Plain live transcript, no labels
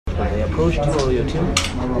approached you or your team?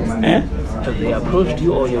 Have they approached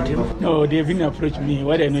you or your team? No, they haven't approached me.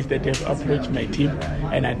 What I know is that they've approached my team,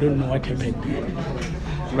 and I don't know what happened.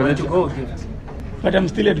 You want to go, Gift? But I'm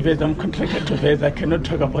still at Wits. I'm contracted to Wits. I cannot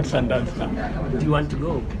talk about Sundowns now. Do you want to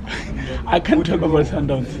go? I can't talk about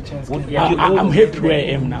Sundowns. I'm happy where I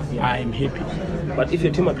am now. I am happy. But if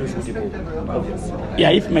your team agrees, would you go? Obviously.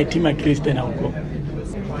 Yeah, if my team agrees, then I'll go.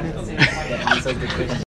 That answers the question.